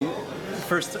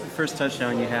first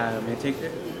touchdown you had. I mean,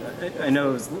 I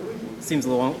know seems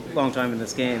a long time in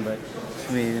this game, but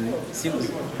I mean, it seems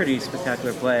a pretty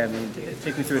spectacular play. I mean,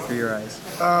 take me through it through your eyes.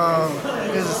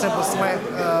 It was a simple slant,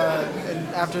 and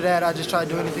after that, I just tried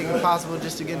to do anything possible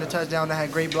just to get in the touchdown. I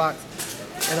had great blocks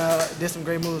and did some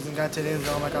great moves and got to the end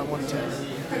zone like I wanted to.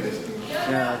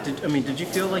 Yeah. Did you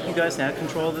feel like you guys had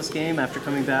control of this game after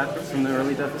coming back from the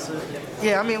early deficit?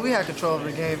 Yeah, I mean, we had control of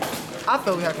the game. I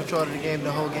felt we had control of the game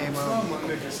the whole game.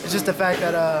 It's just the fact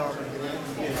that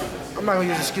I'm not gonna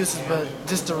use excuses, but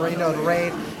just the rain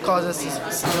caused us to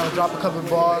drop a couple of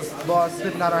balls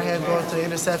slipping out our hands, going to the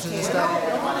interceptions and stuff.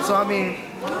 So I mean,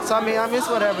 it's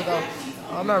whatever though.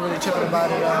 I'm not really tripping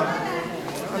about it.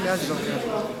 I just don't care.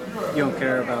 You don't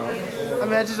care about?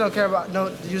 I just don't care about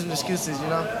using excuses.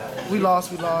 We lost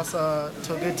to a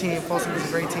good team. Folsom is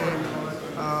a great team,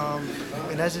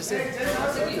 and that's just it.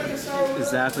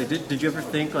 Exactly. Did you ever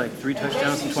think like 3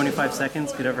 touchdowns in 25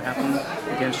 seconds could ever happen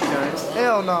against you guys?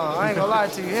 Hell no. I ain't gonna lie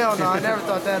to you. Hell no. I never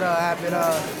thought that happened.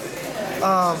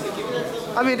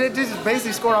 They just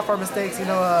basically scored off our mistakes.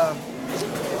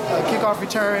 Kickoff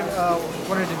return.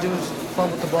 Wanted to do is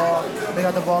fumble the ball. They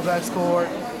got the ball back, scored.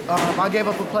 I gave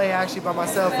up a play actually by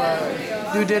myself.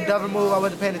 Dude did a double move. I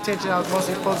wasn't paying attention. I was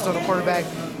mostly focused on the quarterback,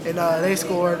 and they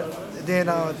scored. Then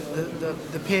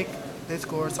the pick, they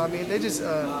scored. So they just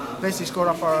basically scored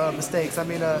off our mistakes. If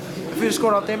we had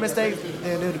scored off their mistakes,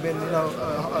 then it would have been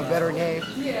a better game.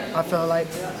 I felt like.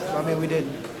 We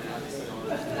didn't.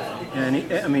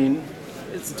 And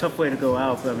it's a tough way to go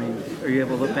out, but are you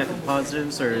able to look back at the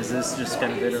positives, or is this just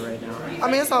kind of bitter right now?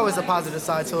 It's always a positive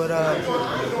side to it.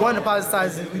 One of the positive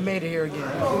sides is we made it here again.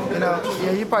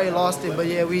 Yeah, you probably lost it, but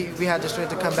yeah, we had the strength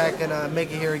to come back and make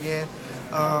it here again.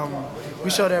 We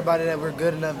showed everybody that we're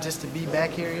good enough just to be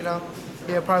back here.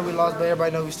 Yeah, probably we lost, but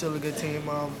everybody knows we're still a good team.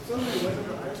 And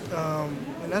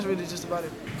that's really just about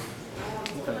it.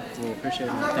 Okay, well, appreciate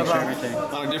it. Thanks for everything.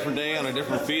 On a different day, on a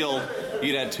different field,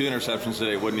 you'd had 2 interceptions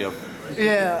today, wouldn't you?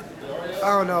 Yeah, I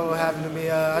don't know what happened to me.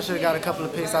 I should have got a couple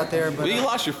of picks out there, but well, you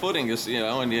lost your footing, and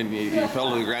you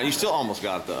fell to the ground. You still almost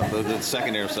got the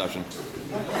second interception.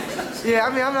 Yeah,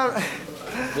 I'm not.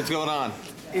 What's going on?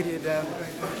 Idiot.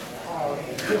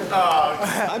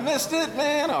 I missed it,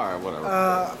 man. All right,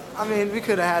 whatever. We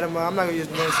could have had him. I'm not gonna use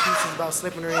no excuses about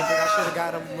slipping or anything. I should have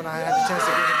got him when I had the chance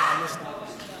to get him. I missed him.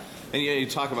 And you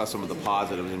talk about some of the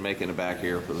positives in making it back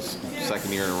here for the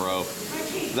second year in a row.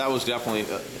 That was definitely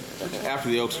after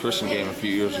the Oaks Christian game a few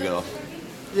years ago.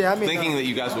 Yeah, thinking that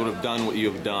you guys would have done what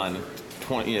you have done,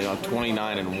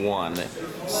 29-1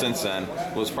 since then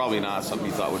was probably not something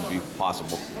you thought would be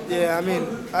possible. Yeah,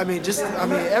 every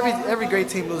great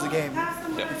team loses a game.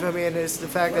 Yeah. You feel me? And it's the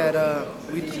fact that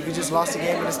we just lost a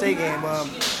game in the state game.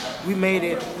 We made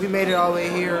it all the way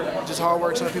here. Just hard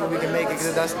work, showing people we can make it.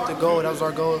 Because that's the goal. That was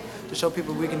our goal, to show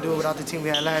people we can do it without the team we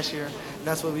had last year. And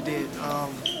that's what we did.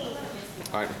 All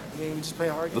right. We just play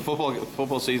hard. The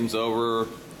football season's over.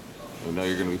 We know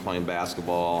you're going to be playing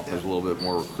basketball. There's a little bit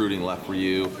more recruiting left for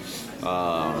you.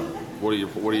 What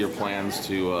are your plans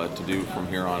to do from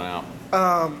here on out?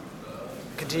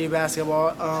 Continue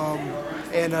basketball,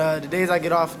 and the days I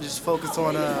get off, just focus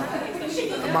on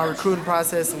my recruiting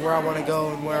process and where I want to go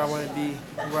and where I want to be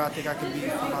and where I think I can be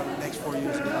for my next 4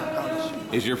 years in college.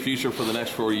 Is your future for the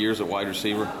next 4 years at wide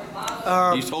receiver?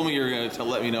 You told me you were going to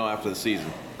let me know after the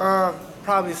season.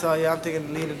 Probably so. Yeah, I'm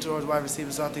thinking leaning towards wide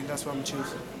receiver, so I think that's what I'm gonna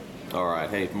choose. All right.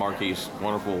 Hey, Marqise,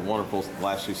 wonderful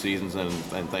last 2 seasons, and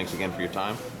thanks again for your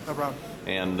time. No problem.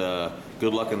 And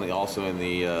good luck also in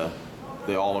the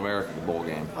All-American Bowl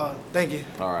game. Thank you.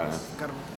 All right. Got him.